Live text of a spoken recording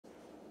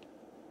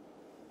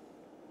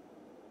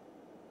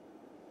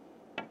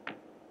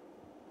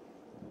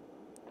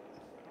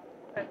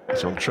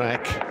It's on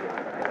track.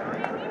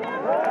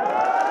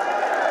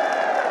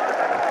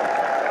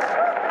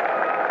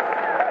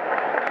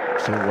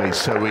 It's always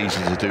so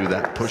easy to do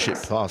that, push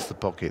it past the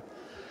pocket.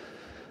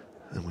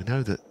 And we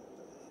know that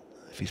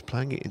if he's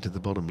playing it into the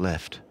bottom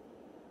left,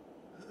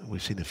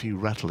 we've seen a few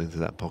rattle into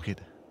that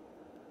pocket.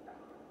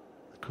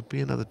 There could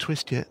be another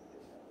twist yet.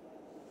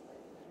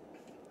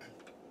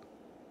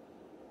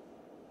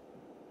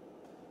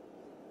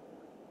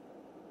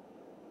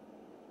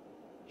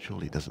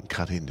 Surely it doesn't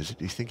cut in, does it?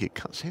 Do you think it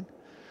cuts in?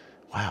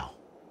 Wow.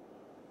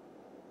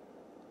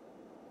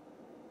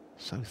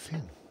 So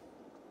thin.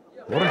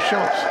 What a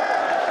shot.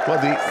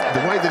 Well, the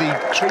way that he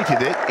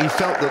treated it, he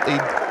felt that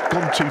he'd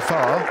gone too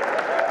far,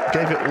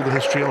 gave it all the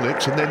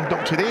histrionics and then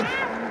knocked it in.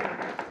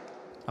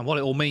 And what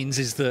it all means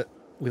is that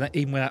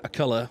even without a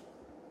colour,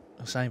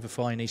 I'm saying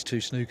Vafaei needs 2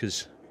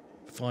 snookers.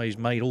 Vafaei's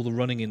made all the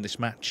running in this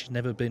match,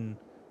 never been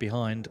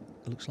behind.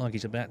 It looks like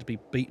he's about to be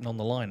beaten on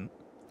the line.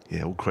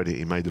 Yeah, all credit,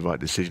 he made the right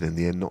decision in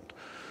the end, not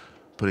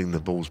putting the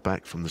balls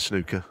back from the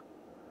snooker.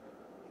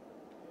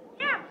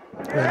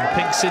 And the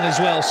pink's in as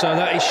well, so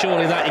that is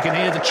surely that. You can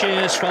hear the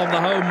cheers from the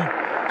home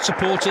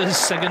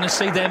supporters. They're going to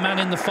see their man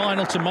in the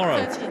final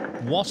tomorrow.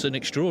 What an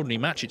extraordinary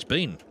match it's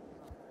been.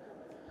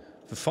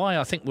 Vafaei,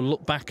 I think, will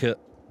look back at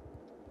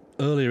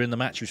earlier in the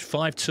match. He was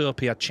 5-2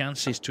 up. He had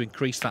chances to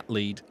increase that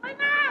lead. 15.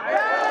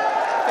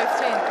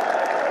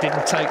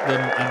 Didn't take them,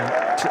 and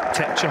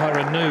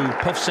Un-Nooh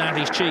puffs out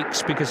his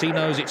cheeks because he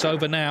knows it's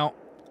over now.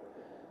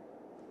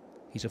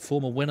 He's a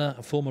former winner,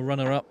 a former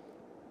runner-up,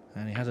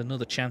 and he has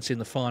another chance in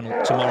the final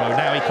tomorrow.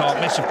 Now he can't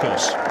miss, of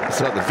course.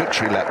 It's like the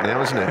victory lap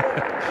now, isn't it?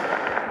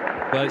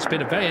 Well, it's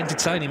been a very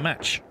entertaining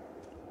match.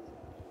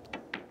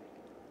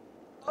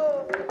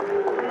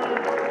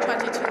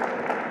 22.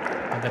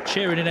 And they're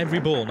cheering in every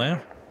ball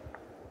now.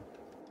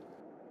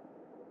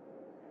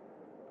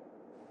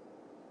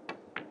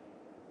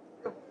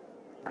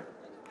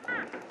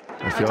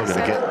 If you are going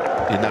to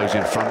get your nose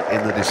in front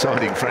in the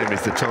deciding frame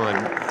is the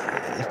time.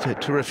 It's a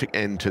terrific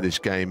end to this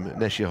game.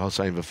 Nesha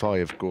Hossein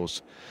Vafaei, of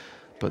course,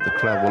 but the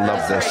crowd will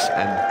love this,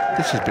 and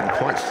this has been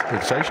quite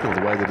sensational,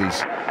 the way that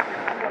he's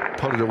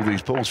potted all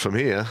these balls from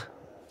here.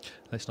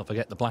 Let's not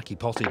forget the black he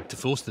potted to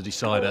force the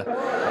decider.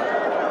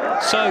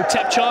 So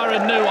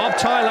Un-Nooh of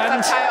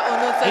Thailand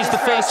is the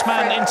first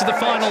man into the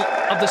final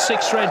of the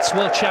 6 Reds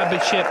World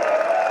Championship.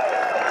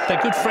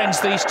 They're good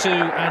friends, these two,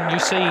 and you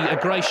see a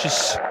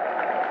gracious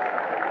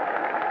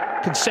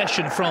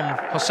concession from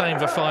Hossein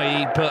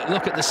Vafaei, but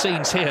look at the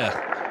scenes here.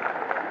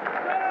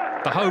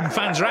 The home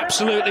fans are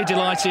absolutely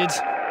delighted.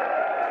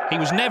 He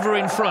was never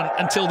in front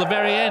until the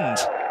very end.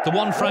 The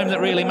one frame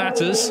that really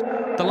matters,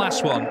 the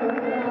last one.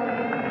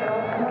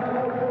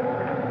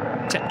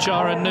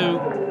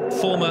 Un-Nooh,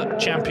 former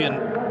champion,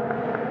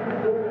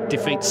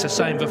 defeats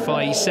Hossein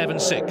Vafaei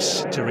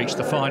 7-6 to reach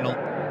the final.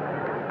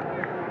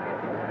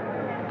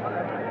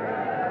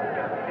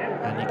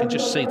 And you can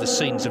just see the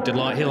scenes of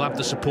delight. He'll have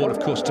the support, of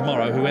course,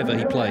 tomorrow, whoever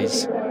he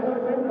plays.